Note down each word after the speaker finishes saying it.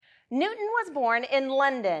Newton was born in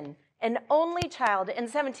London, an only child in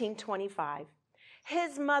 1725.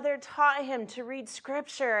 His mother taught him to read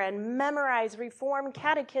scripture and memorize Reformed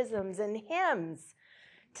catechisms and hymns.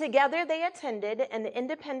 Together, they attended an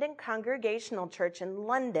independent congregational church in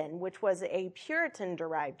London, which was a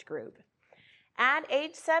Puritan-derived group. At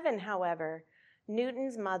age 7, however,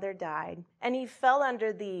 Newton's mother died, and he fell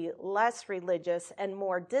under the less religious and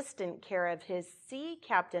more distant care of his sea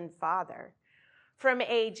captain father. From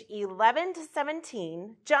age 11 to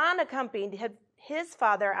 17, John accompanied his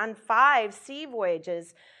father on 5 sea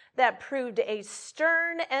voyages that proved a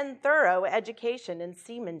stern and thorough education in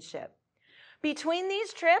seamanship. Between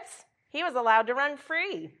these trips, he was allowed to run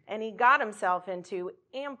free, and he got himself into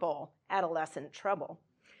ample adolescent trouble.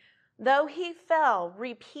 Though he fell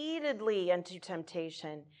repeatedly into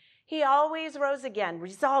temptation, he always rose again,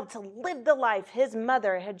 resolved to live the life his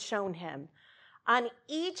mother had shown him. On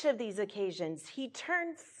each of these occasions, he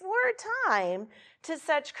turned for a time to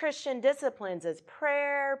such Christian disciplines as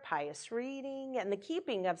prayer, pious reading, and the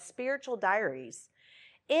keeping of spiritual diaries.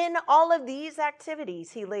 In all of these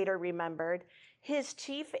activities, he later remembered, his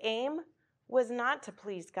chief aim was not to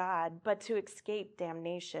please God, but to escape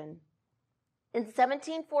damnation. In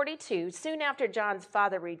 1742, soon after John's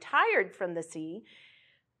father retired from the sea,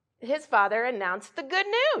 his father announced the good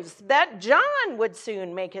news that John would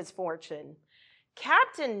soon make his fortune.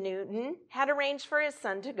 Captain Newton had arranged for his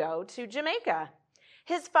son to go to Jamaica.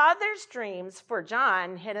 His father's dreams for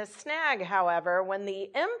John hit a snag, however, when the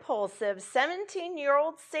impulsive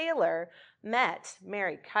 17-year-old sailor met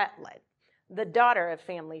Mary Cutlet, the daughter of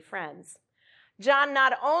family friends. John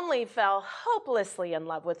not only fell hopelessly in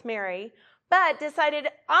love with Mary, but decided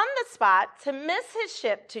on the spot to miss his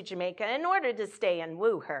ship to Jamaica in order to stay and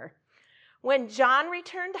woo her. When John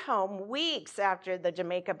returned home weeks after the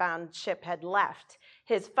Jamaica-bound ship had left,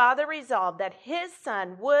 his father resolved that his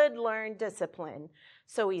son would learn discipline,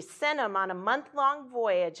 so he sent him on a month-long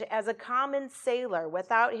voyage as a common sailor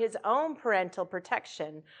without his own parental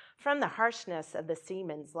protection from the harshness of the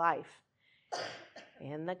seaman's life.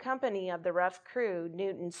 In the company of the rough crew,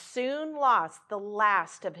 Newton soon lost the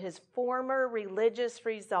last of his former religious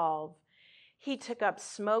resolve. He took up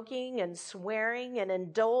smoking and swearing and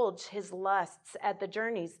indulged his lusts at the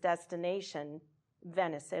journey's destination,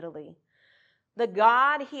 Venice, Italy. The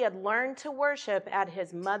God he had learned to worship at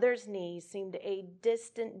his mother's knee seemed a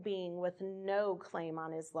distant being with no claim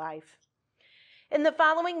on his life. In the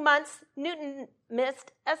following months, Newton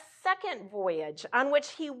missed a second voyage on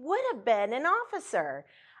which he would have been an officer,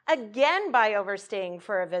 again by overstaying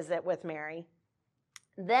for a visit with Mary.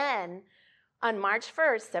 Then, on March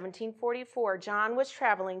 1st, 1744, John was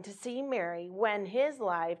traveling to see Mary when his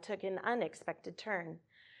life took an unexpected turn.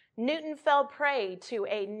 Newton fell prey to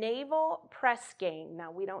a naval press gang.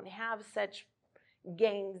 Now, we don't have such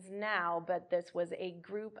gangs now, but this was a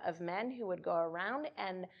group of men who would go around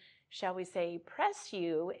and, shall we say, press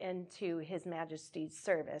you into His Majesty's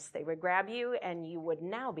service. They would grab you, and you would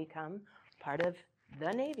now become part of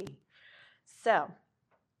the Navy. So,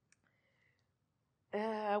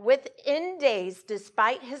 within days,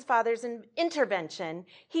 despite his father's intervention,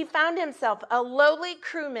 he found himself a lowly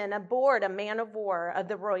crewman aboard a man-of-war of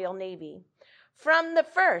the Royal Navy. From the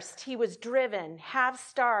first, he was driven,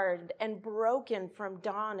 half-starved, and broken from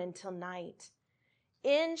dawn until night.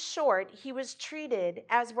 In short, he was treated,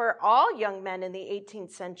 as were all young men in the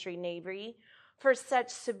 18th century Navy, for such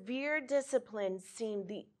severe discipline seemed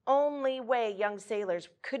the only way young sailors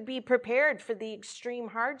could be prepared for the extreme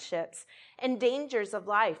hardships and dangers of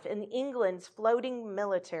life in England's floating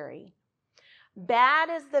military. Bad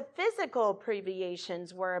as the physical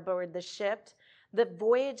privations were aboard the ship, the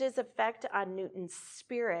voyage's effect on Newton's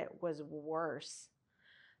spirit was worse.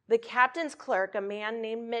 The captain's clerk, a man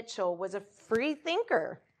named Mitchell, was a free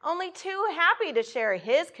thinker, only too happy to share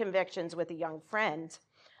his convictions with a young friend.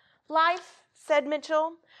 Life, said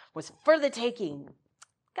Mitchell, was for the taking.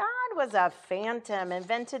 God was a phantom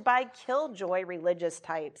invented by killjoy religious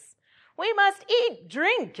types. We must eat,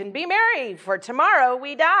 drink, and be merry, for tomorrow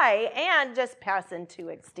we die and just pass into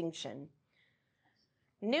extinction.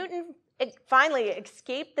 Newton finally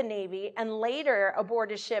escaped the Navy, and later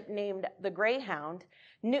aboard a ship named the Greyhound,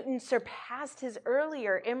 Newton surpassed his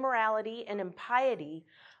earlier immorality and impiety,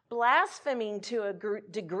 blaspheming to a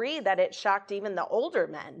degree that it shocked even the older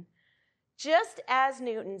men. Just as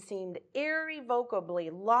Newton seemed irrevocably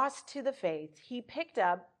lost to the faith, he picked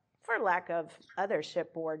up, for lack of other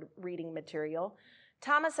shipboard reading material,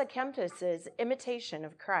 Thomas à Kempis's Imitation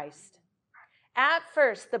of Christ. At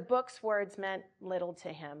first, the book's words meant little to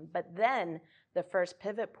him, but then the first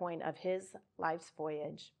pivot point of his life's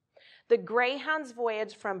voyage. The Greyhound's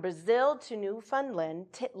voyage from Brazil to Newfoundland,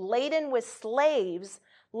 laden with slaves,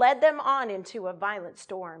 led them on into a violent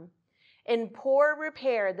storm. In poor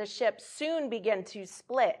repair, the ship soon began to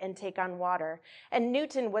split and take on water, and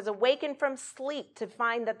Newton was awakened from sleep to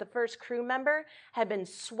find that the first crew member had been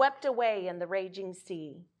swept away in the raging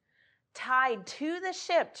sea. Tied to the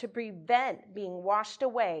ship to prevent being washed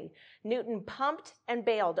away, Newton pumped and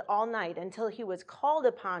bailed all night until he was called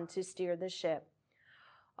upon to steer the ship.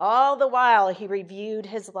 All the while, he reviewed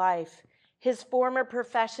his life, his former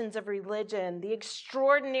professions of religion, the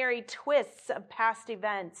extraordinary twists of past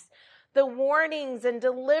events, the warnings and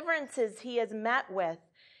deliverances he has met with,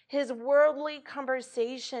 his worldly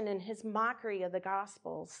conversation and his mockery of the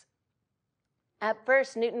Gospels. At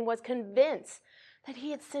first, Newton was convinced that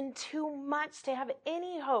he had sinned too much to have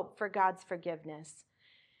any hope for God's forgiveness.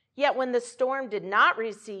 Yet when the storm did not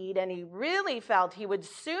recede and he really felt he would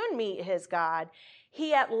soon meet his God,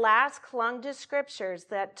 he at last clung to scriptures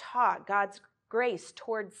that taught God's grace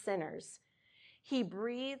toward sinners. He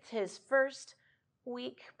breathed his first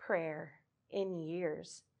weak prayer in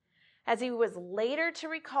years. As he was later to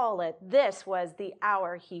recall it, this was the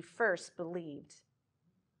hour he first believed.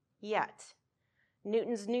 Yet,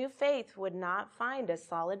 Newton's new faith would not find a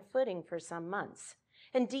solid footing for some months.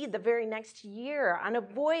 Indeed, the very next year, on a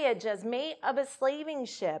voyage as mate of a slaving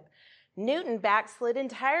ship, Newton backslid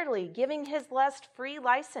entirely, giving his lust free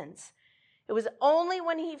license. It was only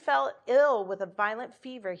when he fell ill with a violent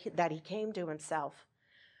fever that he came to himself.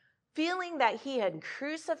 Feeling that he had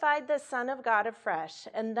crucified the Son of God afresh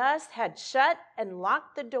and thus had shut and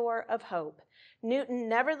locked the door of hope, Newton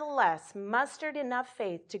nevertheless mustered enough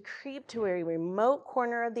faith to creep to a remote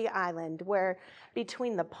corner of the island where,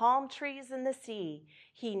 between the palm trees and the sea,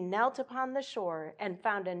 he knelt upon the shore and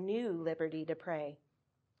found a new liberty to pray.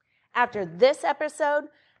 After this episode,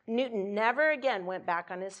 Newton never again went back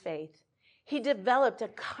on his faith. He developed a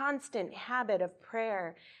constant habit of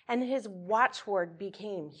prayer, and his watchword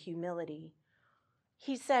became humility.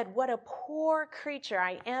 He said, "What a poor creature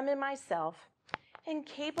I am in myself,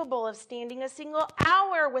 incapable of standing a single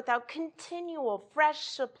hour without continual fresh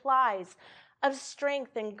supplies of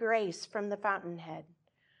strength and grace from the fountainhead.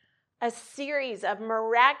 A series of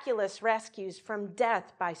miraculous rescues from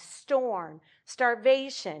death by storm,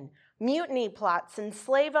 starvation, mutiny plots, and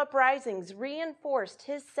slave uprisings reinforced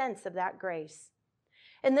his sense of that grace."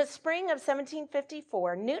 In the spring of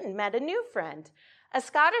 1754, Newton met a new friend, a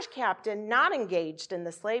Scottish captain not engaged in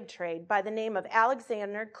the slave trade by the name of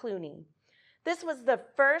Alexander Cluny. This was the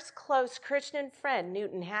first close Christian friend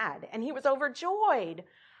Newton had, and he was overjoyed.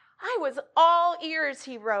 "I was all ears,"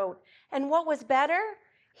 he wrote, "and what was better,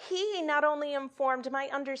 he not only informed my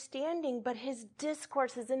understanding, but his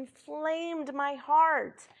discourses inflamed my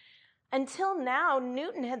heart." Until now,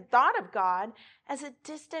 Newton had thought of God as a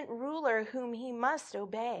distant ruler whom he must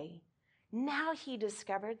obey. Now he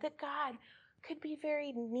discovered that God could be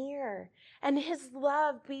very near, and his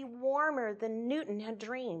love be warmer than Newton had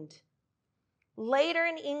dreamed. Later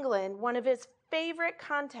in England, one of his favorite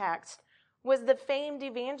contacts was the famed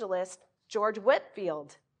evangelist George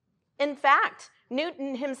Whitefield. In fact,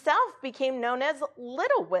 Newton himself became known as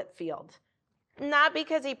Little Whitefield, not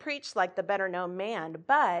because he preached like the better-known man,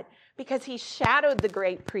 but because he shadowed the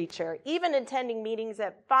great preacher, even attending meetings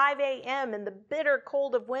at 5 a.m. in the bitter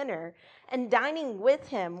cold of winter and dining with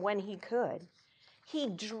him when he could. He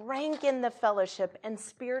drank in the fellowship and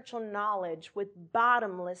spiritual knowledge with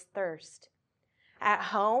bottomless thirst. At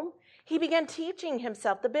home, he began teaching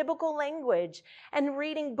himself the biblical language and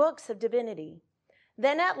reading books of divinity.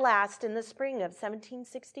 Then at last, in the spring of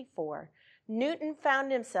 1764, Newton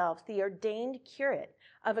found himself the ordained curate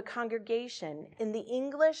of a congregation in the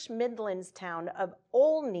English Midlands town of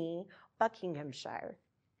Olney, Buckinghamshire.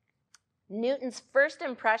 Newton's first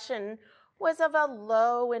impression was of a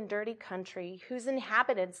low and dirty country whose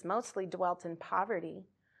inhabitants mostly dwelt in poverty.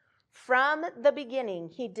 From the beginning,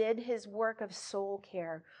 he did his work of soul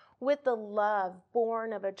care with the love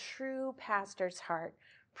born of a true pastor's heart,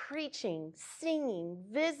 preaching, singing,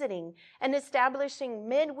 visiting, and establishing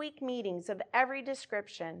midweek meetings of every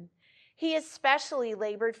description. He especially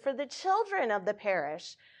labored for the children of the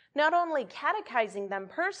parish, not only catechizing them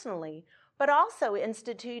personally, but also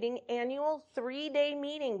instituting annual 3-day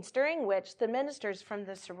meetings during which the ministers from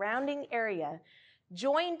the surrounding area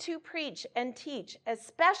joined to preach and teach,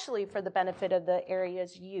 especially for the benefit of the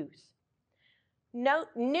area's youth.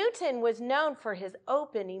 Newton was known for his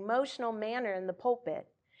open, emotional manner in the pulpit.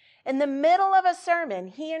 In the middle of a sermon,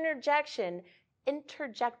 he interjected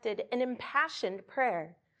an impassioned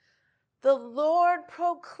prayer. "The Lord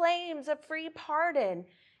proclaims a free pardon,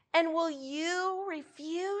 and will you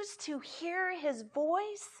refuse to hear his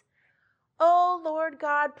voice? O Lord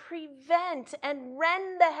God, prevent and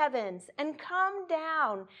rend the heavens and come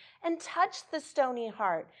down and touch the stony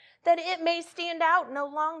heart, that it may stand out no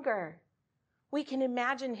longer. We can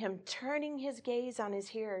imagine him turning his gaze on his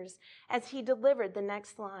hearers as he delivered the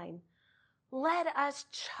next line. Let us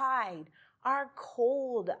chide our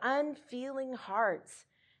cold, unfeeling hearts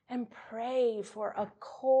and pray for a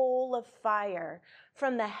coal of fire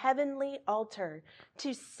from the heavenly altar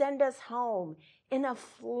to send us home in a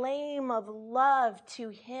flame of love to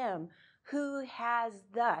him who has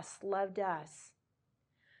thus loved us.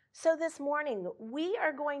 So this morning, we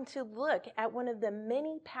are going to look at one of the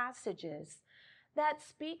many passages that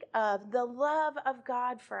speak of the love of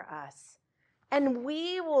God for us. And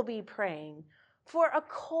we will be praying for a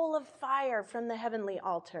coal of fire from the heavenly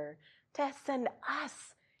altar to send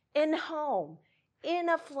us in home in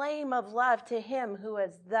a flame of love to him who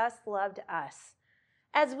has thus loved us.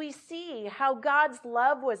 As we see how God's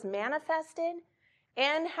love was manifested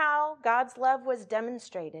and how God's love was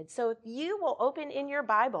demonstrated. So if you will open in your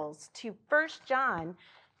Bibles to 1 John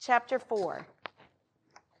chapter 4.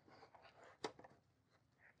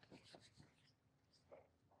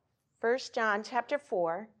 1 John chapter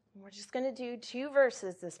 4. We're just going to do 2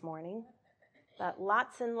 verses this morning, but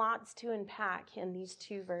lots and lots to unpack in these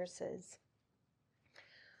 2 verses.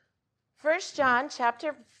 1 John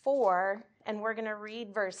chapter 4, and we're going to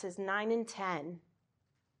read verses 9 and 10.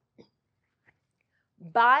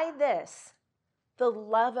 By this, the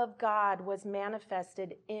love of God was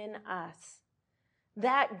manifested in us,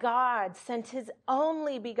 that God sent his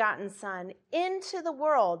only begotten Son into the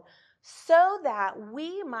world so that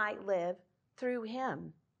we might live through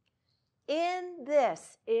him. In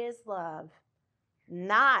this is love,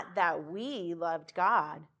 not that we loved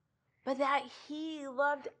God, but that he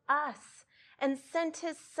loved us and sent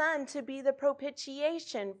his Son to be the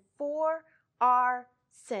propitiation for our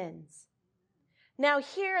sins. Now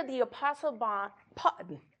here the Apostle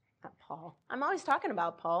Paul, I'm always talking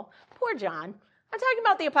about Paul, poor John. I'm talking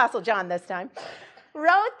about the Apostle John this time,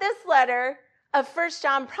 wrote this letter of 1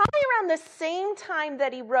 John probably around the same time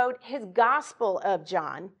that he wrote his Gospel of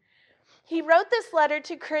John. He wrote this letter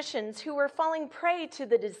to Christians who were falling prey to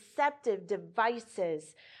the deceptive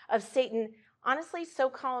devices of Satan, honestly, so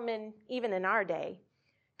common even in our day.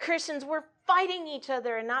 Christians were fighting each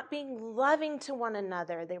other and not being loving to one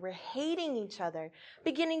another. They were hating each other,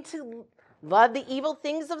 beginning to love the evil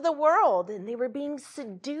things of the world, and they were being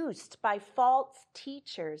seduced by false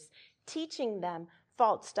teachers, teaching them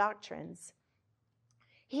false doctrines.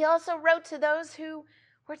 He also wrote to those who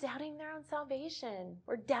were doubting their own salvation,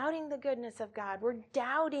 were doubting the goodness of God, were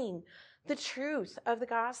doubting the truth of the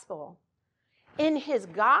gospel. In his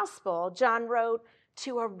gospel, John wrote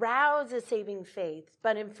to arouse a saving faith,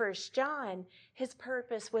 but in 1 John, his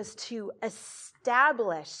purpose was to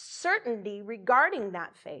establish certainty regarding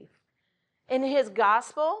that faith. In his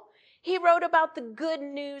gospel, he wrote about the good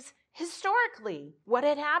news historically, what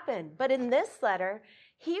had happened. But in this letter,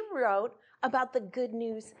 he wrote about the good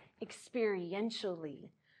news experientially.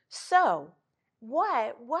 So,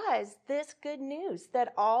 what was this good news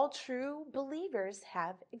that all true believers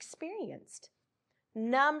have experienced?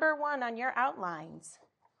 Number 1 on your outlines,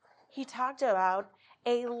 he talked about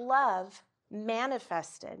a love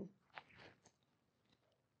manifested.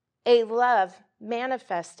 A love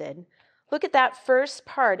manifested. Look at that first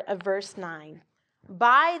part of verse 9.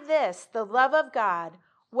 By this, the love of God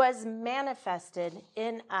was manifested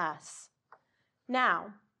in us.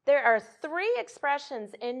 Now, there are 3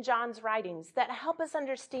 expressions in John's writings that help us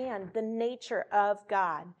understand the nature of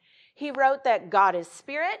God. He wrote that God is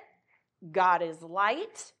spirit, God is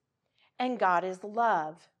light, and God is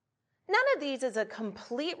love. None of these is a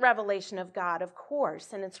complete revelation of God, of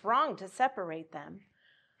course, and it's wrong to separate them.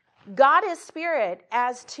 God is spirit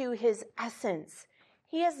as to his essence.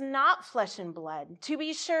 He is not flesh and blood. To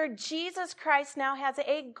be sure, Jesus Christ now has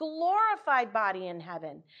a glorified body in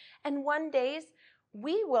heaven, and one day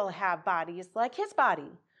we will have bodies like his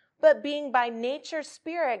body. But being by nature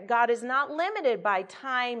spirit, God is not limited by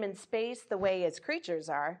time and space the way his creatures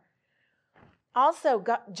are. Also,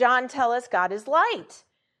 John tells us God is light.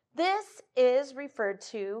 This is referred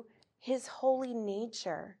to his holy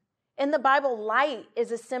nature. In the Bible, light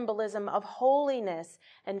is a symbolism of holiness,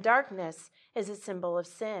 and darkness is a symbol of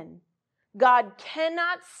sin. God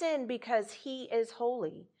cannot sin because he is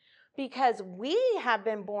holy. Because we have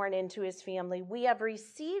been born into his family, we have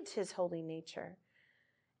received his holy nature.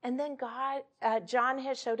 And then John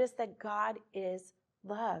has showed us that God is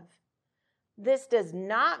love. This does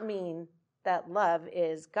not mean that love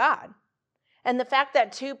is God. And the fact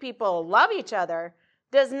that 2 people love each other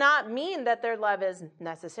does not mean that their love is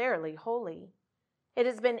necessarily holy. It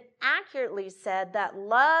has been accurately said that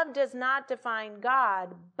love does not define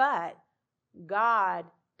God, but God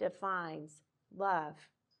defines love.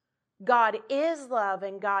 God is love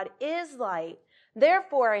and God is light.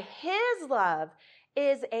 Therefore, his love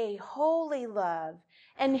is a holy love,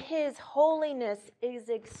 and his holiness is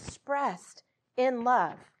expressed in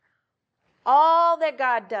love. All that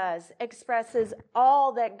God does expresses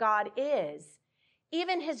all that God is.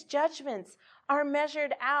 Even his judgments are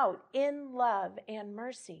measured out in love and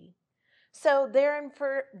mercy. So there in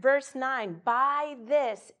verse 9, by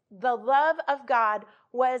this, the love of God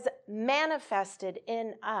was manifested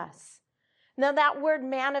in us. Now that word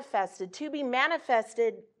manifested, to be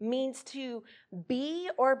manifested means to be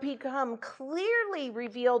or become clearly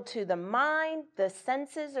revealed to the mind, the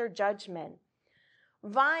senses, or judgment.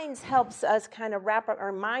 Vines helps us kind of wrap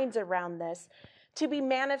our minds around this. To be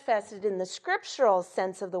manifested in the scriptural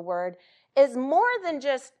sense of the word is more than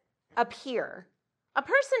just appear. A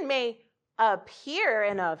person may appear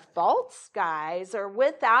in a false guise or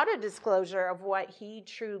without a disclosure of what he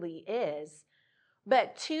truly is.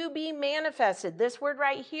 But to be manifested, this word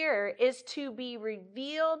right here, is to be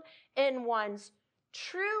revealed in one's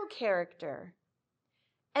true character.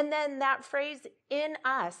 And then that phrase, in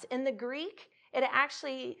us, in the Greek, it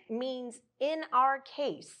actually means in our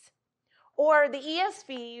case. Or the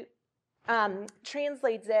ESV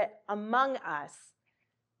translates it among us.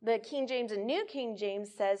 The King James and New King James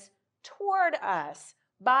says toward us.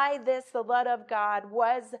 By this, the love of God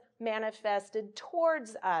was manifested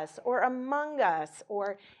towards us or among us,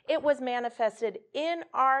 or it was manifested in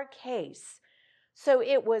our case. So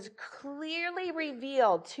it was clearly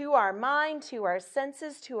revealed to our mind, to our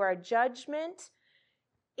senses, to our judgment,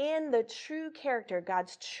 in the true character,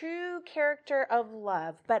 God's true character of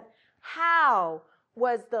love. But how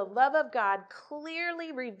was the love of God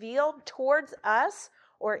clearly revealed towards us,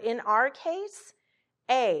 or in our case?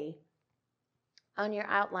 A, on your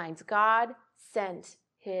outlines, God sent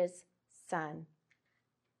his Son.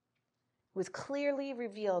 It was clearly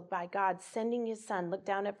revealed by God sending his Son. Look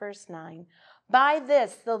down at verse 9. By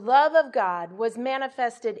this, the love of God was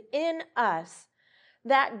manifested in us,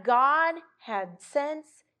 that God had sent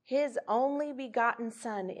his only begotten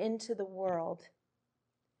Son into the world.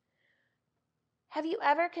 Have you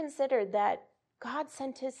ever considered that God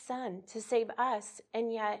sent his Son to save us,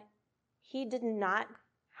 and yet he did not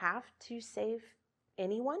have to save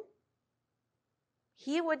anyone?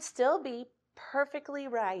 He would still be perfectly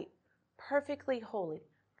right, perfectly holy,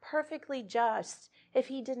 perfectly just if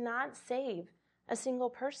he did not save a single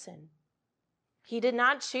person. He did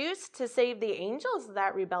not choose to save the angels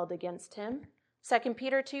that rebelled against him. 2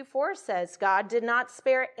 Peter 2:4 says, God did not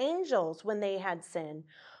spare angels when they had sinned,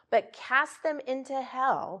 but cast them into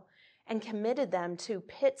hell and committed them to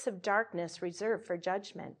pits of darkness reserved for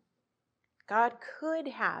judgment. God could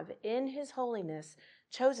have, in his holiness,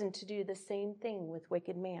 chosen to do the same thing with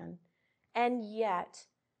wicked man. And yet,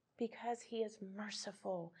 because he is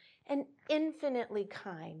merciful and infinitely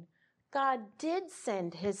kind, God did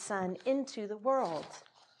send his Son into the world.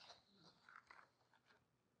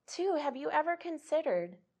 2, have you ever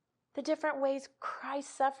considered the different ways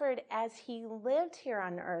Christ suffered as he lived here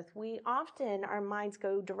on earth? Our minds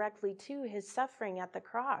go directly to his suffering at the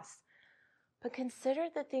cross. But consider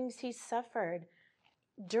the things he suffered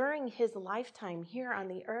during his lifetime here on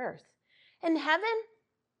the earth. In heaven,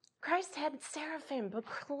 Christ had seraphim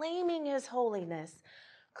proclaiming his holiness,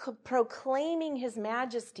 proclaiming his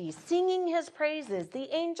majesty, singing his praises.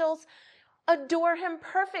 The angels adore him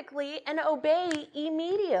perfectly and obey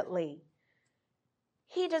immediately.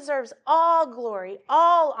 He deserves all glory,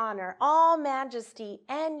 all honor, all majesty,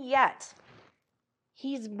 and yet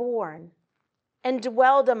he's born and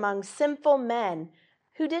dwelled among sinful men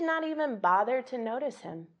who did not even bother to notice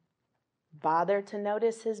him, bother to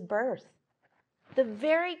notice his birth. The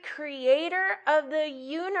very creator of the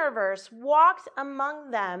universe walked among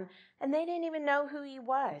them, and they didn't even know who he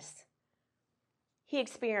was. He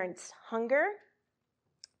experienced hunger,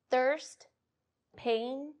 thirst,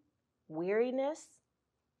 pain, weariness.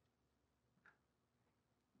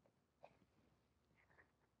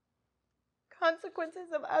 Consequences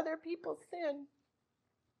of other people's sin.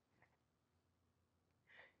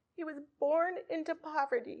 He was born into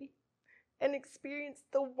poverty and experienced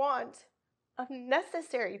the want of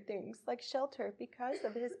necessary things like shelter because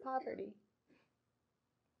of his poverty.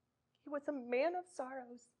 He was a man of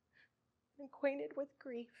sorrows, acquainted with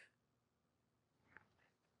grief.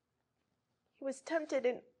 He was tempted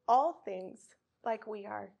in all things like we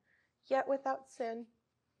are, yet without sin.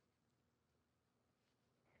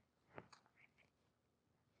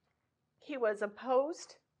 He was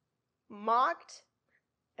opposed, mocked,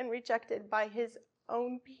 and rejected by his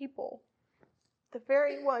own people, the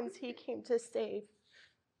very ones he came to save,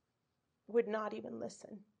 would not even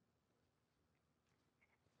listen.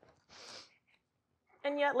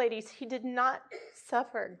 And yet, ladies, he did not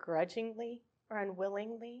suffer grudgingly or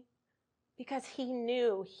unwillingly, because he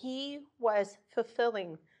knew he was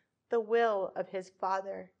fulfilling the will of his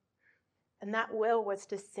Father, and that will was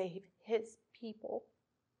to save his people.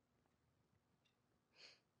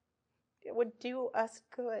 It would do us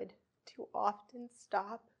good to often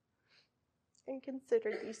stop and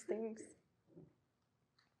consider these things.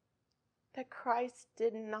 That Christ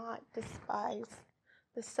did not despise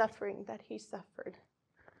the suffering that he suffered,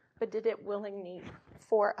 but did it willingly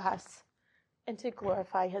for us and to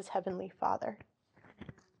glorify his heavenly Father.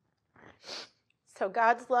 So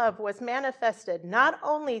God's love was manifested not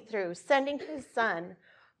only through sending his Son,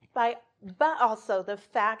 but also the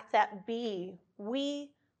fact that we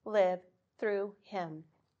live through him.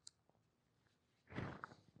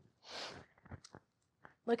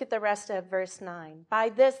 Look at the rest of verse 9. By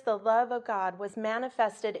this the love of God was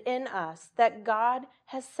manifested in us, that God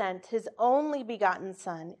has sent his only begotten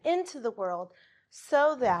Son into the world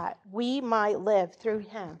so that we might live through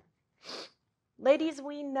him. Ladies,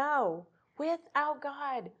 we know without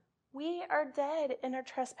God, we are dead in our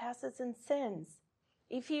trespasses and sins.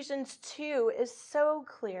 Ephesians 2 is so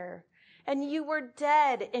clear. And you were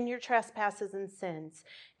dead in your trespasses and sins,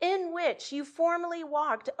 in which you formerly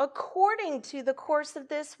walked according to the course of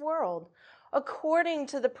this world, according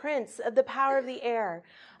to the prince of the power of the air,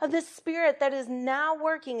 of the spirit that is now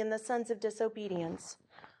working in the sons of disobedience.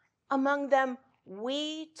 Among them,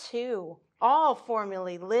 we too all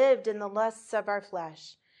formerly lived in the lusts of our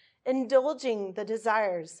flesh, indulging the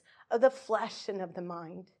desires of the flesh and of the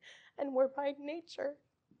mind, and were by nature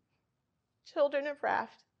children of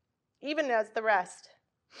wrath, even as the rest.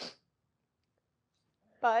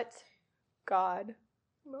 But God,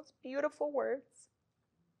 most beautiful words,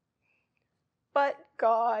 but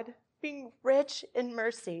God, being rich in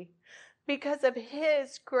mercy, because of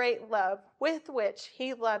his great love with which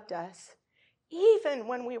he loved us, even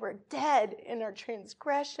when we were dead in our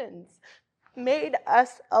transgressions, made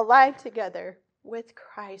us alive together with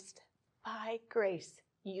Christ. By grace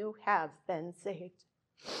you have been saved.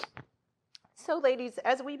 So, ladies,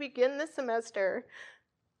 as we begin this semester,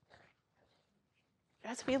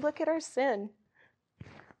 as we look at our sin,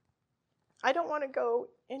 I don't want to go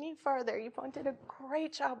any farther. You did a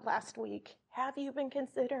great job last week. Have you been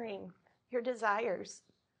considering your desires?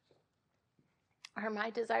 Are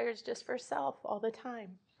my desires just for self all the time?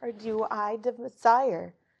 Or do I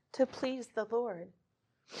desire to please the Lord?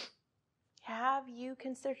 Have you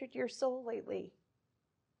considered your soul lately?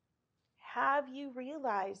 Have you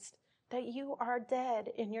realized that you are dead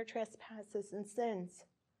in your trespasses and sins?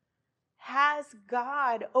 Has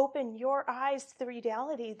God opened your eyes to the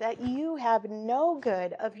reality that you have no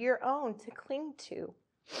good of your own to cling to?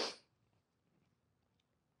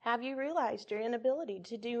 Have you realized your inability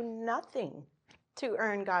to do nothing to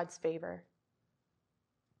earn God's favor?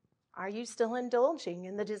 Are you still indulging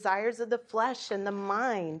in the desires of the flesh and the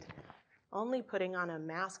mind, only putting on a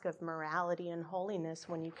mask of morality and holiness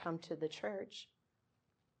when you come to the church?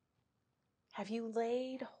 Have you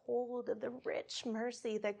laid hold of the rich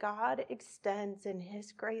mercy that God extends in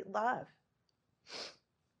his great love?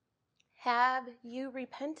 Have you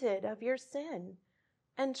repented of your sin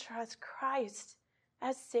and trust Christ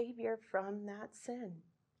as Savior from that sin?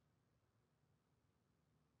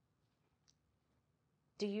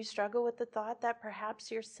 Do you struggle with the thought that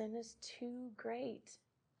perhaps your sin is too great,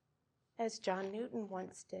 as John Newton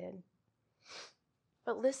once did?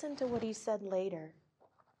 But listen to what he said later.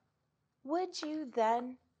 Would you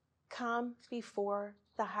then come before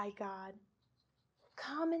the high God?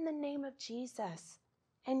 Come in the name of Jesus,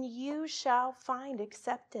 and you shall find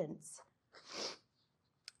acceptance.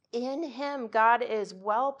 In him, God is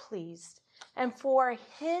well pleased, and for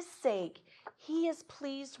his sake, he is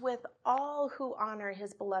pleased with all who honor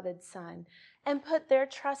his beloved Son and put their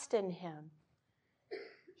trust in him.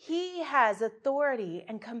 He has authority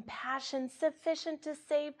and compassion sufficient to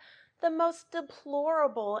save the most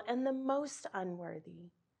deplorable and the most unworthy.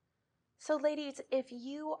 So, ladies, if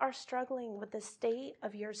you are struggling with the state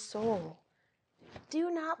of your soul, do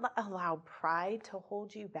not allow pride to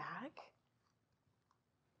hold you back.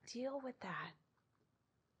 Deal with that.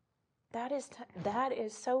 That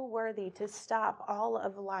is so worthy to stop all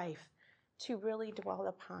of life to really dwell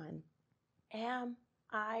upon. Am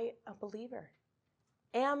I a believer?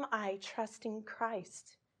 Am I trusting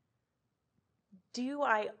Christ? Do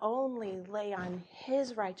I only lay on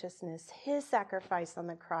his righteousness, his sacrifice on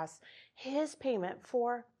the cross, his payment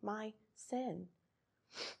for my sin?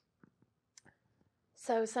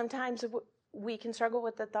 So sometimes we can struggle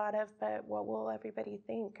with the thought of, but what will everybody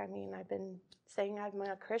think? I mean, I've been saying I'm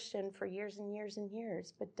a Christian for years and years and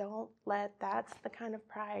years, but that's the kind of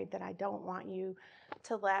pride that I don't want you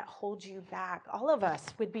to let hold you back. All of us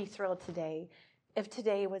would be thrilled today if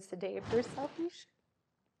today was the day of your salvation.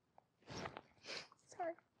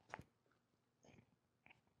 Sorry.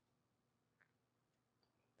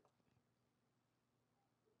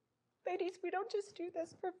 Ladies, we don't just do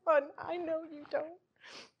this for fun. I know you don't.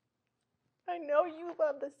 I know you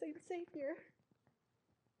love the same Savior.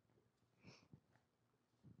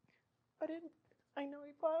 But I know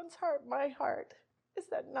Yvonne's heart, my heart, is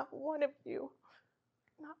that not one of you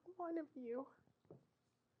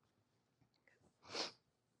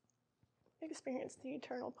experienced the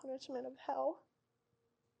eternal punishment of hell.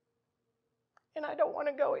 And I don't want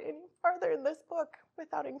to go any farther in this book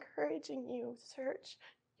without encouraging you. Search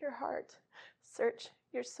your heart. Search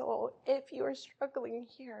your soul. If you are struggling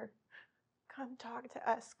here, come talk to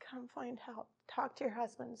us. Come find help. Talk to your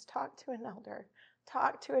husbands. Talk to an elder.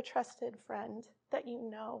 Talk to a trusted friend that you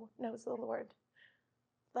know knows the Lord.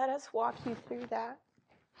 Let us walk you through that.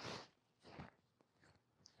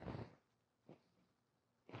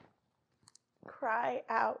 Cry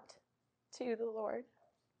out to the Lord.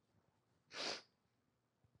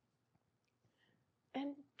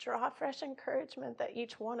 And draw fresh encouragement that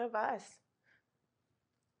each one of us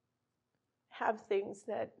have things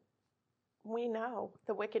that we know,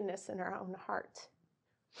 the wickedness in our own heart.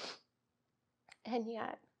 And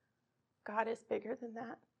yet, God is bigger than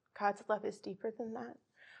that. God's love is deeper than that.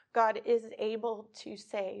 God is able to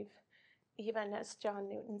save, even as John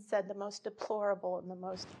Newton said, the most deplorable and the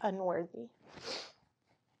most unworthy.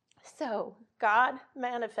 So, God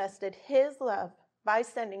manifested his love by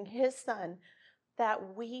sending his Son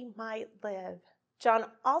that we might live. John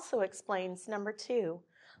also explains, number 2,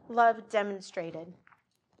 love demonstrated.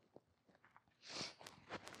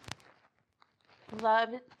 Love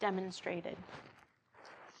demonstrated.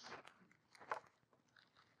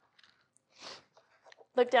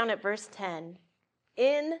 Look down at verse 10.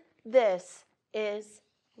 In this is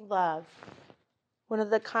love. One of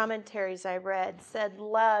the commentaries I read said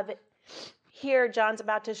love, here John's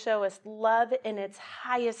about to show us love in its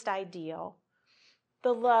highest ideal.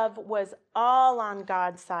 The love was all on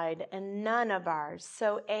God's side and none of ours.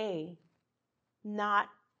 So not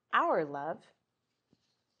our love.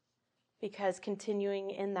 Because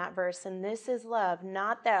continuing in that verse, and this is love,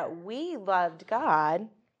 not that we loved God.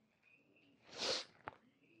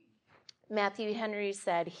 Matthew Henry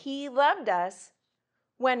said, he loved us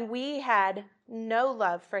when we had no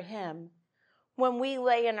love for him, when we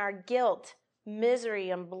lay in our guilt,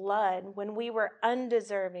 misery, and blood, when we were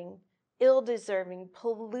undeserving, ill-deserving,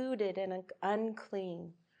 polluted, and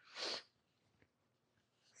unclean.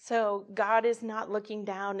 So God is not looking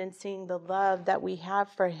down and seeing the love that we have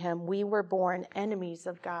for him. We were born enemies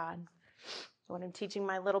of God. When I'm teaching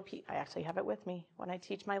my little people, I actually have it with me. When I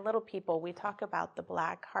teach my little people, we talk about the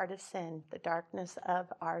black heart of sin, the darkness of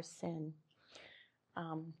our sin.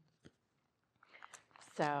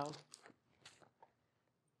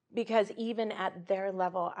 Because even at their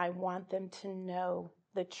level, I want them to know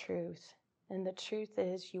the truth. And the truth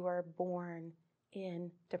is you are born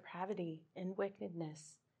in depravity, in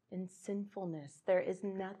wickedness, in sinfulness. There is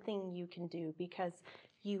nothing you can do because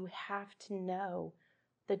you have to know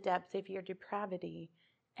the depth of your depravity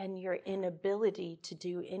and your inability to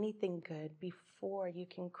do anything good before you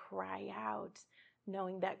can cry out,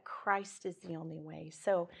 knowing that Christ is the only way.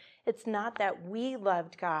 So it's not that we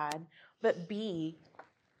loved God, but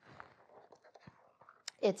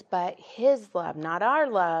it's but his love, not our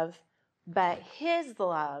love, but his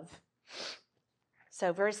love.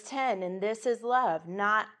 So verse 10, and this is love,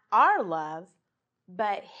 not our love,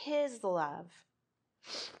 but his love,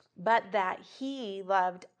 but that he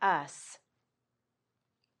loved us.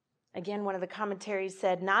 Again, one of the commentaries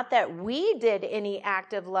said, not that we did any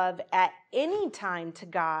act of love at any time to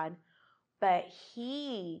God, but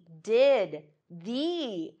he did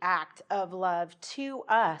the act of love to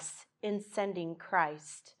us in sending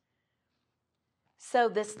Christ. So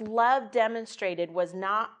this love demonstrated was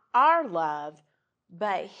not our love,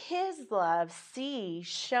 but his love,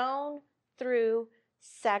 shown through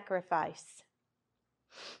sacrifice.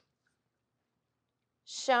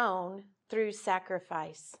 Shown through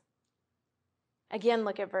sacrifice. Again,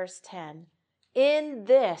 look at verse 10. In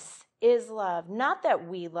this is love, not that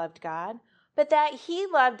we loved God, but that he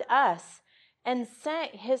loved us and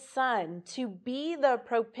sent his Son to be the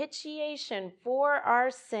propitiation for our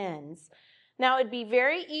sins. Now, it'd be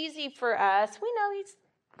very easy for us. We know he's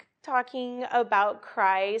talking about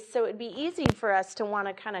Christ, so it'd be easy for us to want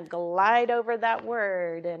to kind of glide over that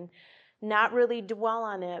word and not really dwell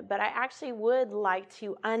on it. But I actually would like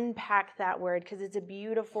to unpack that word because it's a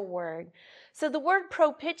beautiful word. So the word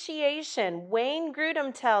propitiation, Wayne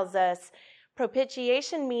Grudem tells us,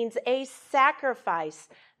 propitiation means a sacrifice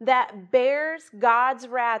that bears God's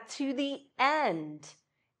wrath to the end,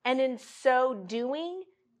 and in so doing,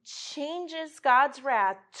 changes God's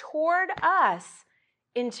wrath toward us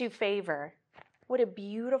into favor. What a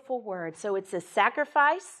beautiful word. So it's a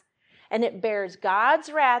sacrifice, and it bears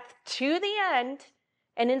God's wrath to the end,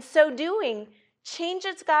 and in so doing,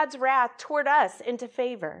 changes God's wrath toward us into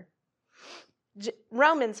favor.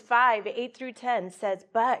 Romans 5, 8 through 10 says,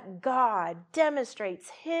 but God demonstrates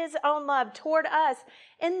his own love toward us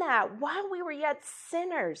in that while we were yet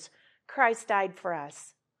sinners, Christ died for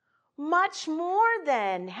us. Much more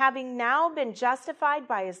than, having now been justified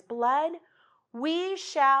by his blood, we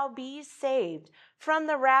shall be saved from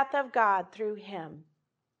the wrath of God through him.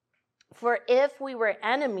 For if we were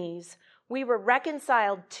enemies, we were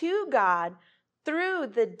reconciled to God through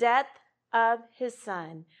the death of his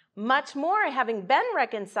Son. Much more, having been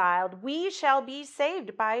reconciled, we shall be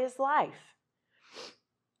saved by his life.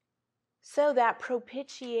 So that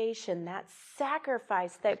propitiation, that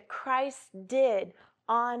sacrifice that Christ did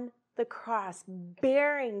on the cross,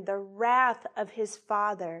 bearing the wrath of his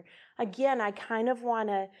Father. Again, I kind of want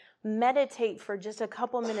to meditate for just a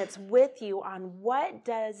couple minutes with you on what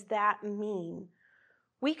does that mean.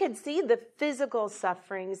 We could see the physical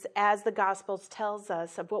sufferings as the Gospels tells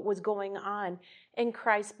us of what was going on in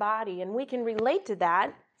Christ's body, and we can relate to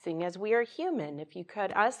that, seeing as we are human. If you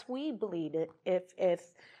cut us, we bleed it.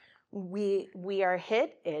 If we are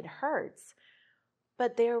hit, it hurts.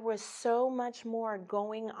 But there was so much more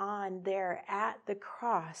going on there at the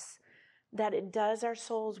cross that it does our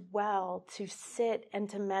souls well to sit and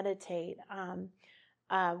to meditate.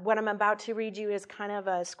 What I'm about to read you is kind of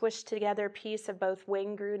a squished together piece of both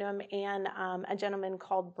Wayne Grudem and a gentleman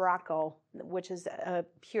called Brockel, which is a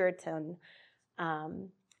Puritan.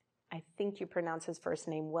 I think you pronounce his first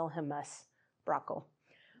name Wilhelmus Brockel.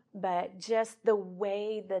 But just the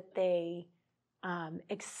way that they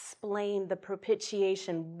explained the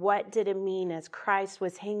propitiation, what did it mean as Christ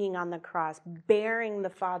was hanging on the cross, bearing the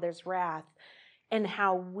Father's wrath, and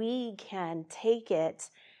how we can take it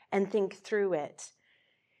and think through it.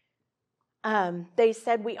 They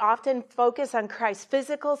said we often focus on Christ's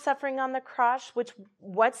physical suffering on the cross, which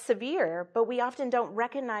was severe, but we often don't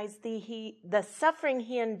recognize the suffering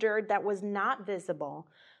he endured that was not visible,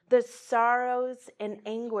 the sorrows and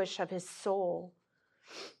anguish of his soul.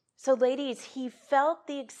 So ladies, he felt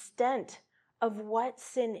the extent of what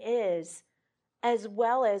sin is, as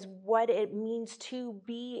well as what it means to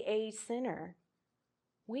be a sinner.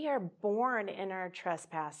 We are born in our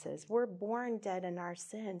trespasses. We're born dead in our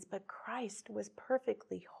sins, but Christ was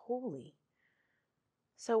perfectly holy.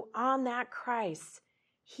 So on that Christ,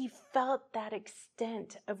 he felt that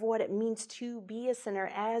extent of what it means to be a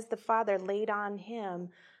sinner as the Father laid on him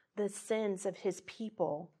the sins of his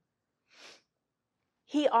people.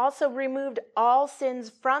 He also removed all sins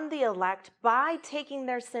from the elect by taking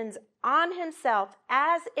their sins on himself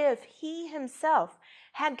as if he himself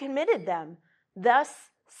had committed them, thus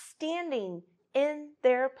standing in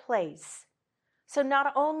their place. So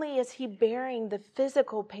not only is he bearing the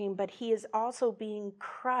physical pain, but he is also being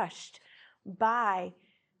crushed by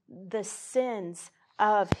the sins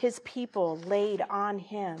of his people laid on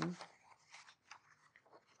him.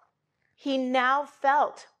 He now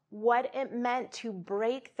felt what it meant to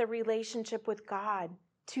break the relationship with God,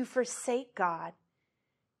 to forsake God.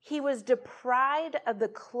 He was deprived of the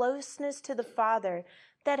closeness to the Father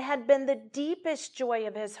that had been the deepest joy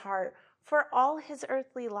of his heart for all his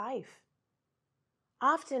earthly life.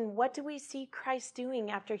 Often, what do we see Christ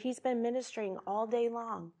doing after he's been ministering all day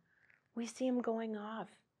long? We see him going off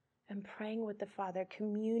and praying with the Father,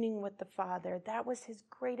 communing with the Father. That was his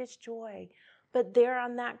greatest joy. But there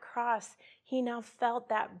on that cross, he now felt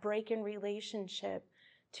that break in relationship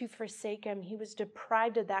to forsake him. He was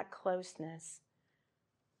deprived of that closeness.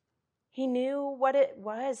 He knew what it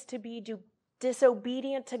was to be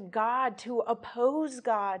disobedient to God, to oppose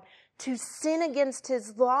God, to sin against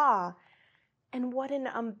his law. And what an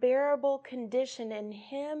unbearable condition in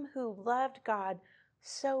him who loved God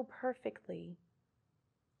so perfectly.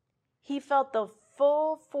 He felt the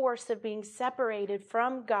full force of being separated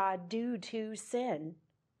from God due to sin.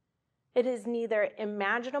 It is neither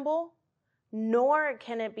imaginable nor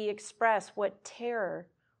can it be expressed what terror,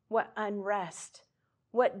 what unrest,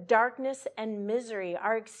 what darkness and misery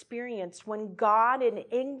are experienced when God in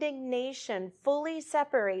indignation fully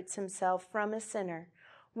separates himself from a sinner,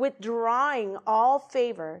 withdrawing all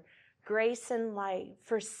favor, grace and light,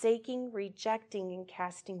 forsaking, rejecting, and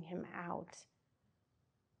casting him out.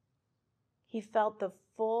 He felt the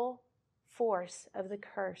full force of the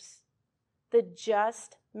curse, the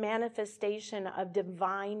just manifestation of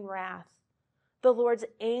divine wrath, the Lord's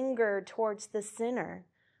anger towards the sinner,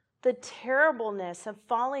 the terribleness of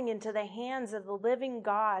falling into the hands of the living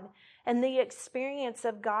God, and the experience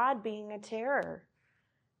of God being a terror.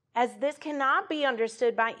 As this cannot be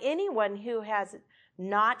understood by anyone who has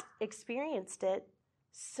not experienced it,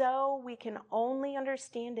 so we can only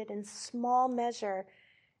understand it in small measure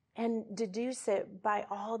and deduce it by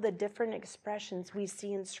all the different expressions we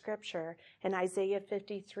see in Scripture, in Isaiah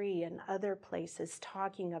 53 and other places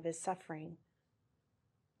talking of his suffering.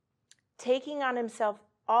 Taking on himself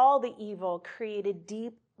all the evil created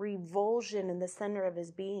deep revulsion in the center of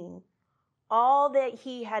his being. All that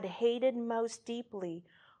he had hated most deeply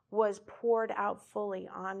was poured out fully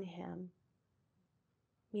on him,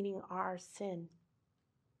 meaning our sin.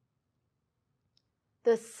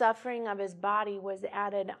 The suffering of his body was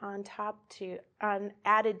added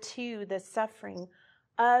to the suffering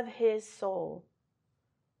of his soul.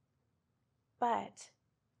 But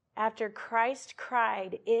after Christ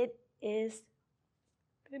cried, "It is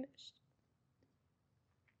finished."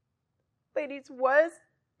 Ladies, was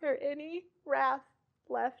there any wrath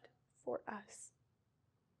left for us?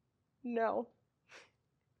 No.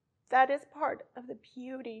 That is part of the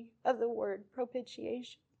beauty of the word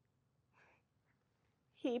propitiation.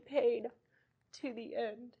 He paid to the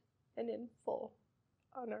end and in full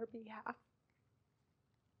on our behalf.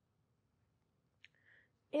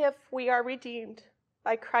 If we are redeemed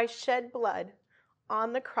by Christ's shed blood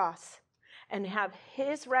on the cross and have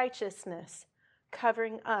his righteousness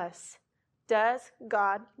covering us, does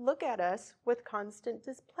God look at us with constant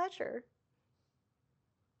displeasure?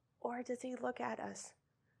 Or does he look at us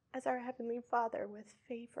as our Heavenly Father with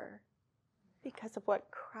favor because of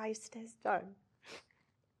what Christ has done?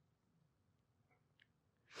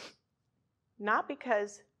 Not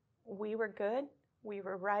because we were good, we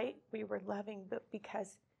were right, we were loving, but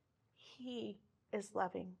because he is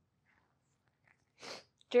loving.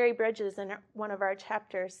 Jerry Bridges, in one of our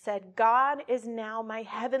chapters, said, "God is now my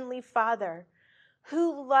Heavenly Father,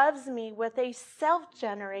 who loves me with a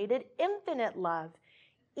self-generated, infinite love,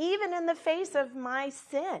 even in the face of my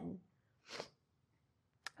sin."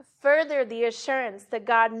 Further, the assurance that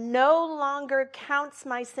God no longer counts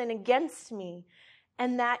my sin against me,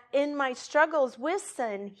 and that in my struggles with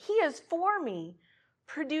sin, he is for me,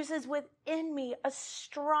 produces within me a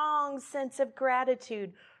strong sense of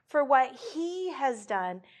gratitude for what he has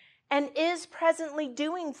done and is presently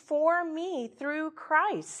doing for me through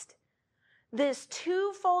Christ. This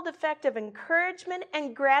twofold effect of encouragement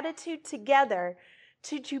and gratitude together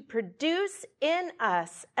to produce in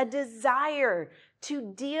us a desire to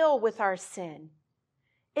deal with our sin.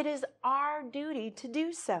 It is our duty to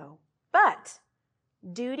do so, but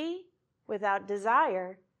duty without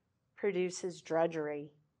desire produces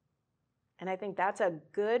drudgery. And I think that's a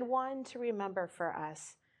good one to remember for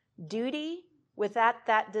us. Duty without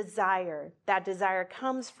that desire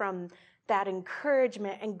comes from that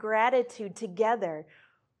encouragement and gratitude together,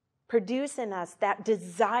 produce in us that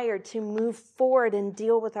desire to move forward and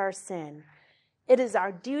deal with our sin. It is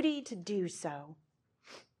our duty to do so.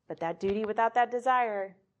 But that duty without that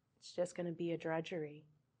desire, it's just going to be a drudgery.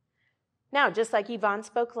 Now, just like Yvonne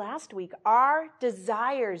spoke last week, our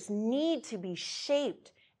desires need to be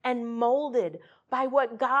shaped and molded by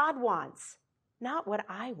what God wants, not what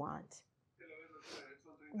I want.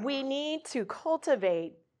 We need to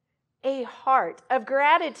cultivate a heart of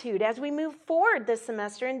gratitude as we move forward this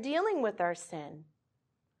semester in dealing with our sin.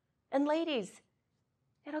 And ladies,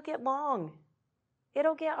 it'll get long.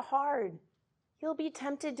 It'll get hard. You'll be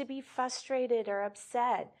tempted to be frustrated or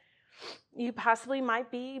upset. You possibly might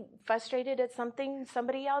be frustrated at something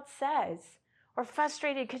somebody else says, or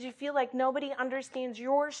frustrated because you feel like nobody understands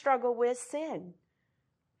your struggle with sin.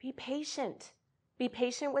 Be patient. Be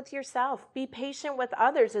patient with yourself. Be patient with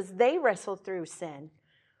others as they wrestle through sin.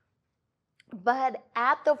 But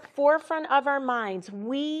at the forefront of our minds,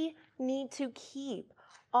 we need to keep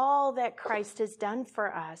all that Christ has done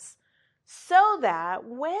for us, so that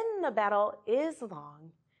when the battle is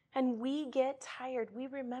long and we get tired, we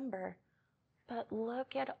remember, but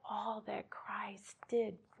look at all that Christ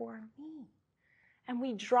did for me. And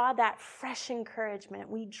we draw that fresh encouragement.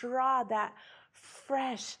 We draw that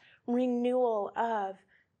fresh renewal of,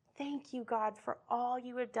 thank you, God, for all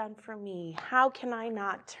you have done for me. How can I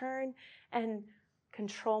not turn and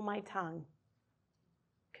control my tongue,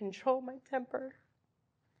 control my temper?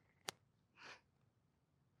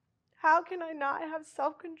 How can I not have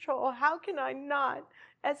self-control? How can I not,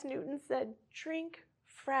 as Newton said, drink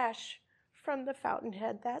fresh from the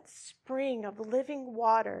fountainhead, that spring of living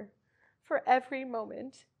water, for every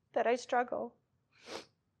moment that I struggle?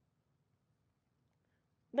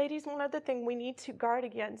 Ladies, one other thing we need to guard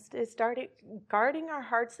against is guarding our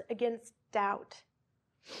hearts against doubt.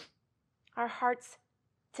 Our hearts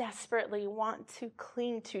desperately want to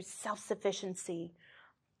cling to self-sufficiency,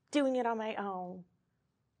 doing it on my own.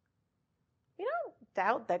 We don't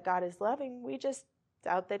doubt that God is loving. We just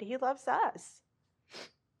doubt that he loves us.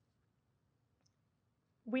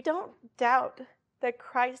 We don't doubt that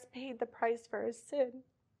Christ paid the price for his sin.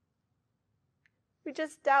 We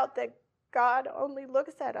just doubt that God only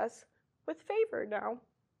looks at us with favor now.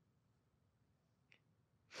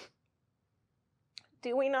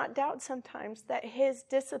 Do we not doubt sometimes that his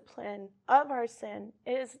discipline of our sin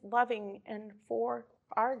is loving and for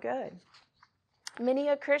our good? Many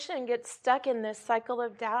a Christian gets stuck in this cycle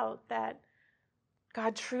of doubt that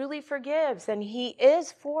God truly forgives and he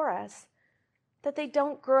is for us, that they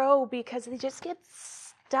don't grow because they just get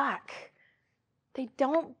stuck. They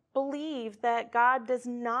don't believe that God does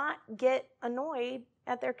not get annoyed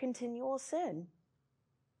at their continual sin.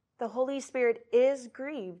 The Holy Spirit is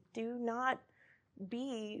grieved. Do not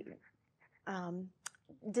be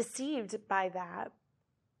deceived by that.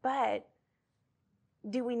 But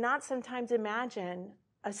do we not sometimes imagine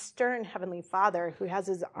a stern Heavenly Father who has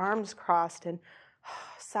his arms crossed and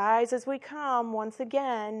sighs as we come once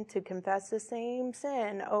again to confess the same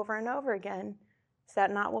sin over and over again? Is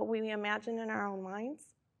that not what we imagine in our own minds?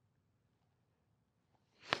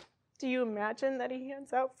 Do you imagine that he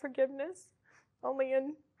hands out forgiveness only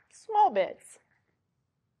in small bits?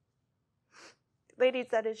 Ladies,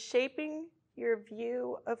 that is shaping your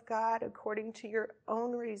view of God according to your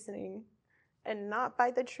own reasoning and not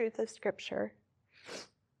by the truth of Scripture.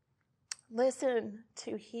 Listen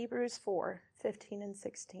to Hebrews 4:15 and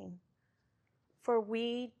 16. For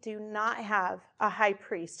we do not have a high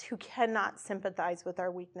priest who cannot sympathize with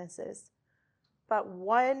our weaknesses, but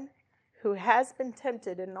one who has been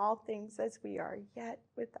tempted in all things as we are, yet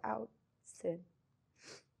without sin.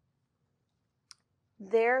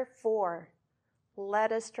 Therefore,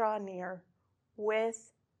 let us draw near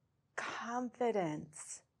with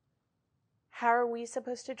confidence. How are we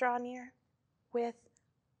supposed to draw near? With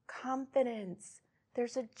confidence.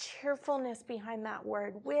 There's a cheerfulness behind that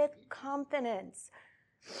word, with confidence.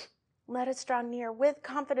 Let us draw near with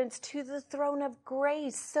confidence to the throne of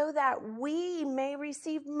grace so that we may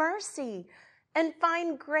receive mercy and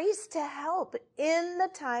find grace to help in the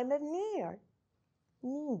time of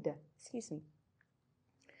need.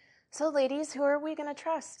 So ladies, who are we going to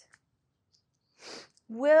trust?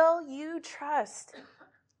 Will you trust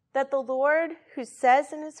that the Lord, who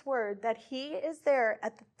says in his word that he is there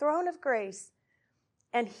at the throne of grace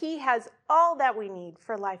and he has all that we need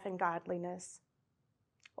for life and godliness?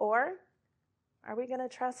 Or are we going to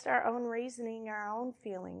trust our own reasoning, our own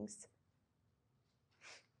feelings?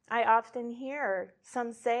 I often hear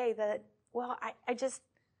some say that, well,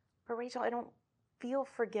 but Rachel, I don't feel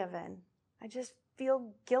forgiven. I just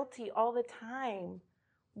feel guilty all the time.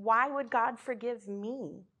 Why would God forgive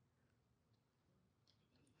me?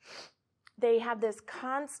 They have this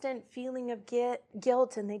constant feeling of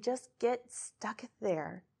guilt and they just get stuck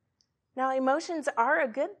there. Now, emotions are a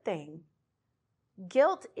good thing.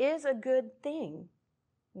 Guilt is a good thing.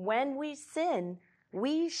 When we sin,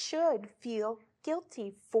 we should feel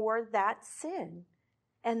guilty for that sin.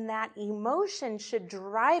 And that emotion should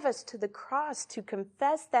drive us to the cross to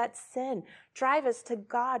confess that sin, drive us to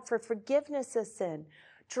God for forgiveness of sin,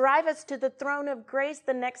 drive us to the throne of grace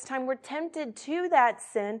the next time we're tempted to that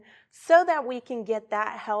sin so that we can get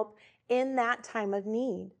that help in that time of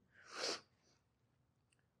need.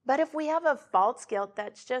 But if we have a false guilt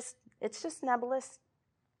it's just nebulous.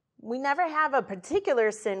 We never have a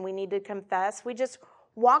particular sin we need to confess. We just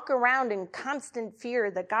walk around in constant fear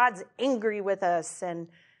that God's angry with us and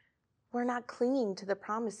we're not clinging to the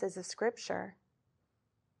promises of Scripture.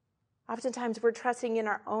 Oftentimes we're trusting in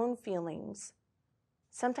our own feelings.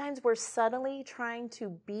 Sometimes we're subtly trying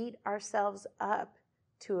to beat ourselves up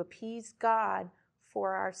to appease God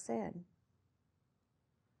for our sin.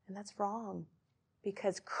 And that's wrong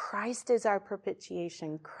because Christ is our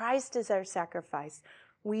propitiation. Christ is our sacrifice.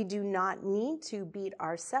 We do not need to beat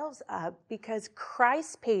ourselves up because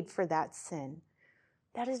Christ paid for that sin.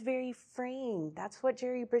 That is very freeing. That's what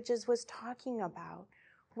Jerry Bridges was talking about.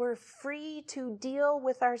 We're free to deal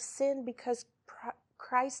with our sin because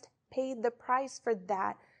Christ paid the price for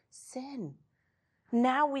that sin.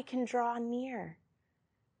 Now we can draw near.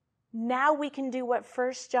 Now we can do what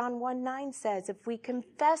 1 John 1:9 says. If we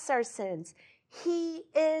confess our sins, he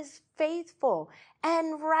is faithful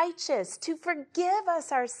and righteous to forgive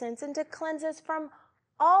us our sins and to cleanse us from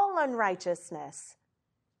all unrighteousness.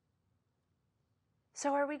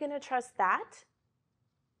 So are we going to trust that?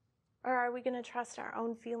 Or are we going to trust our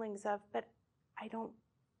own feelings of, but I don't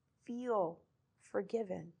feel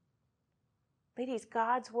forgiven? Ladies,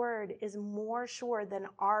 God's word is more sure than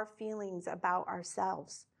our feelings about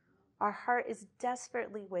ourselves. Our heart is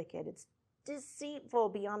desperately wicked. It's deceitful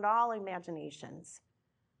beyond all imaginations.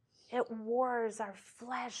 It wars, our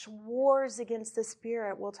flesh wars against the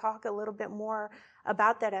spirit. We'll talk a little bit more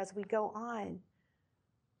about that as we go on.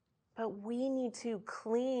 But we need to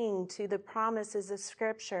cling to the promises of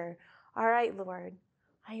Scripture. All right, Lord,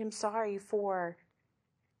 I am sorry for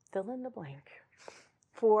fill in the blank,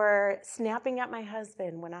 for snapping at my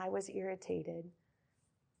husband when I was irritated.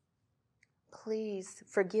 Please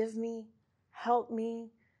forgive me, help me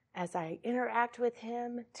as I interact with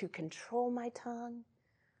him to control my tongue,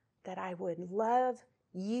 that I would love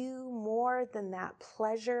you more than that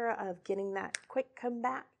pleasure of getting that quick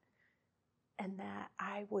comeback, and that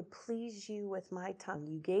I would please you with my tongue.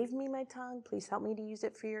 You gave me my tongue. Please help me to use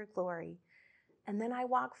it for your glory. And then I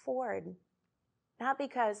walk forward, not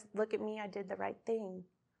because, look at me, I did the right thing,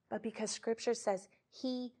 but because Scripture says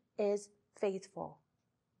he is faithful.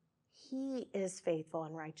 He is faithful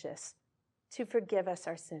and righteous to forgive us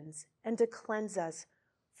our sins and to cleanse us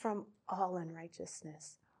from all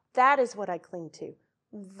unrighteousness. That is what I cling to.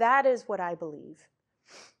 That is what I believe.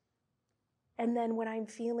 And then when I'm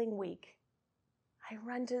feeling weak, I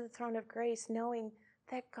run to the throne of grace knowing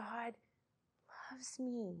that God loves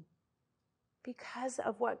me because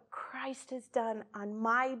of what Christ has done on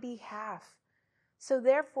my behalf. So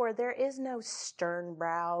therefore, there is no stern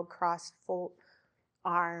brow, crossed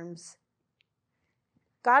arms.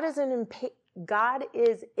 God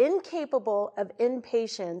is incapable of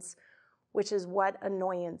impatience, which is what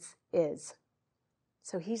annoyance is.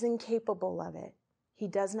 So he's incapable of it. He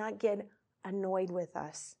does not get annoyed with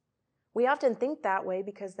us. We often think that way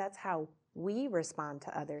because that's how we respond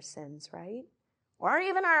to other sins, right? Or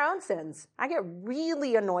even our own sins. I get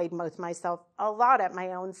really annoyed with myself a lot at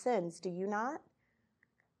my own sins. Do you not?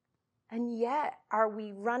 And yet, are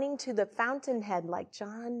we running to the fountainhead like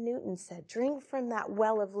John Newton said? Drink from that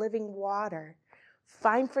well of living water.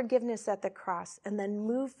 Find forgiveness at the cross and then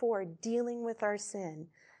move forward dealing with our sin.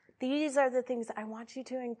 These are the things I want you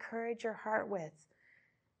to encourage your heart with.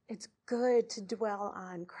 It's good to dwell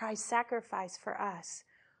on Christ's sacrifice for us,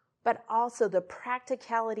 but also the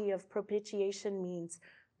practicality of propitiation means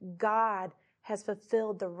God has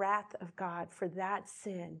fulfilled the wrath of God for that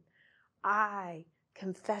sin. I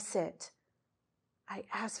confess it. I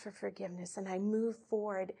ask for forgiveness and I move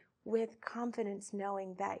forward with confidence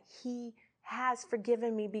knowing that he has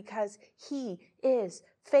forgiven me because he is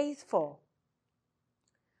faithful.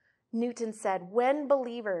 Newton said, when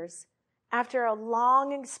believers, after a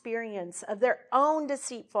long experience of their own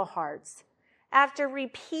deceitful hearts, after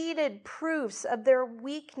repeated proofs of their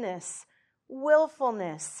weakness,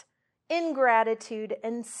 willfulness, ingratitude,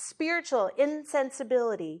 and spiritual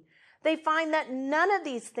insensibility, they find that none of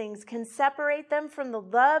these things can separate them from the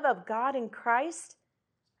love of God in Christ,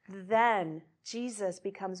 then Jesus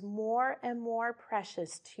becomes more and more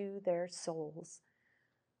precious to their souls.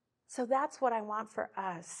 So that's what I want for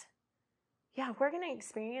us. Yeah, we're going to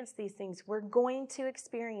experience these things. We're going to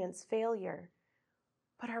experience failure.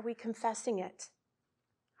 But are we confessing it?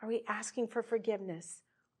 Are we asking for forgiveness?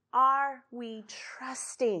 Are we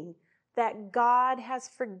trusting that God has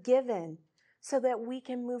forgiven so that we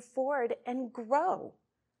can move forward and grow?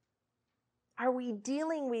 Are we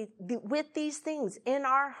dealing with these things in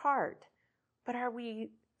our heart? But are we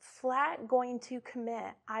flat going to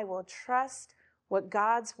commit, I will trust what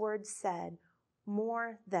God's word said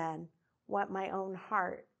more than what my own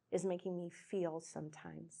heart is making me feel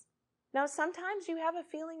sometimes? Now, sometimes you have a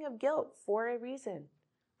feeling of guilt for a reason.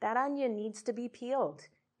 That onion needs to be peeled.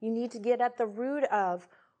 You need to get at the root of,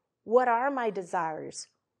 what are my desires?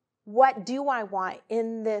 What do I want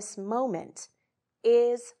in this moment?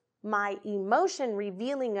 Is my emotion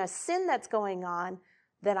revealing a sin that's going on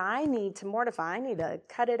that I need to mortify? I need to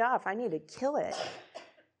cut it off. I need to kill it.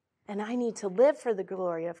 And I need to live for the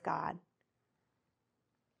glory of God.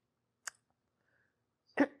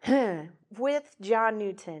 With John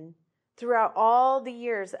Newton, throughout all the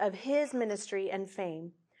years of his ministry and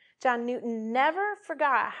fame, John Newton never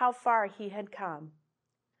forgot how far he had come.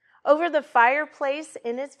 Over the fireplace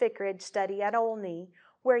in his vicarage study at Olney,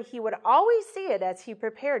 where he would always see it as he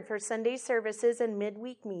prepared for Sunday services and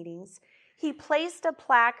midweek meetings, he placed a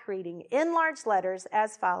plaque reading in large letters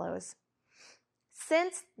as follows: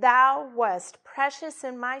 "Since thou wast precious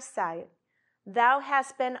in my sight, thou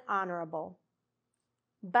hast been honorable.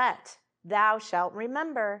 But thou shalt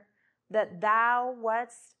remember that thou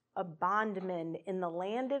wast a bondman in the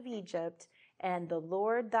land of Egypt, and the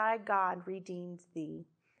Lord thy God redeemed thee."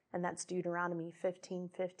 And that's Deuteronomy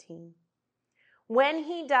 15:15. When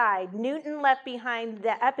he died, Newton left behind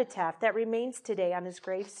the epitaph that remains today on his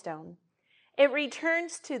gravestone. It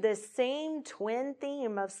returns to this same twin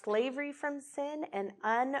theme of slavery from sin and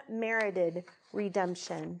unmerited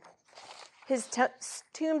redemption. His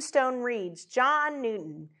tombstone reads, "John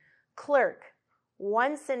Newton, clerk,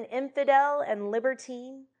 once an infidel and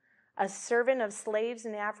libertine, a servant of slaves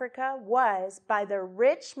in Africa, was, by the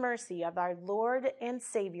rich mercy of our Lord and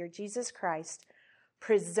Savior Jesus Christ,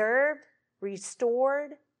 preserved,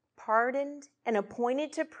 restored, pardoned, and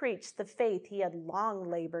appointed to preach the faith he had long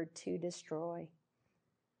labored to destroy."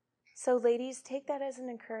 So, ladies, take that as an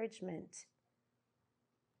encouragement.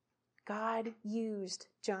 God used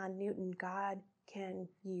John Newton. God can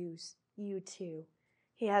use you too.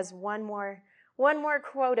 He has one more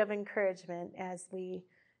quote of encouragement as we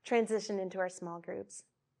transition into our small groups.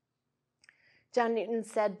 John Newton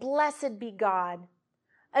said, "Blessed be God.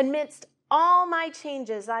 Amidst all my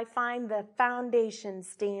changes, I find the foundation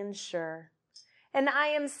stands sure. And I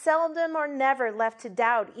am seldom or never left to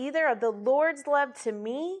doubt either of the Lord's love to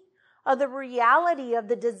me, of the reality of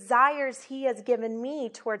the desires he has given me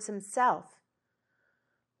towards himself.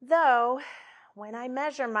 Though, when I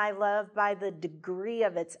measure my love by the degree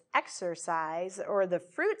of its exercise or the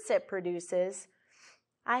fruits it produces,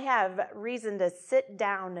 I have reason to sit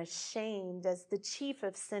down ashamed as the chief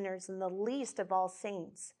of sinners and the least of all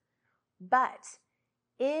saints. But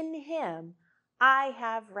in him I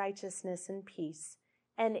have righteousness and peace,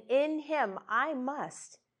 and in him I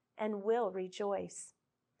must and will rejoice."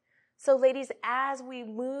 So, ladies, as we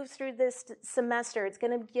move through this semester, it's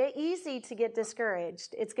going to get easy to get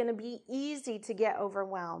discouraged. It's going to be easy to get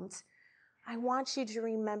overwhelmed. I want you to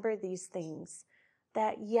remember these things,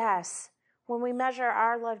 that yes, when we measure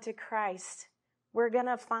our love to Christ, we're going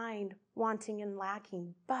to find wanting and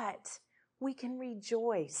lacking, but we can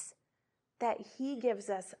rejoice that he gives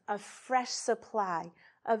us a fresh supply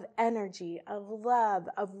of energy, of love,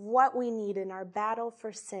 of what we need in our battle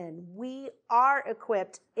for sin. We are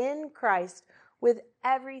equipped in Christ with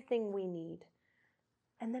everything we need.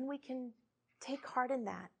 And then we can take heart in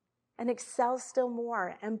that and excel still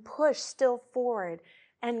more and push still forward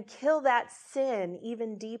and kill that sin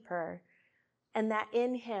even deeper. And that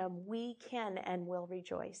in him we can and will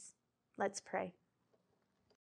rejoice. Let's pray.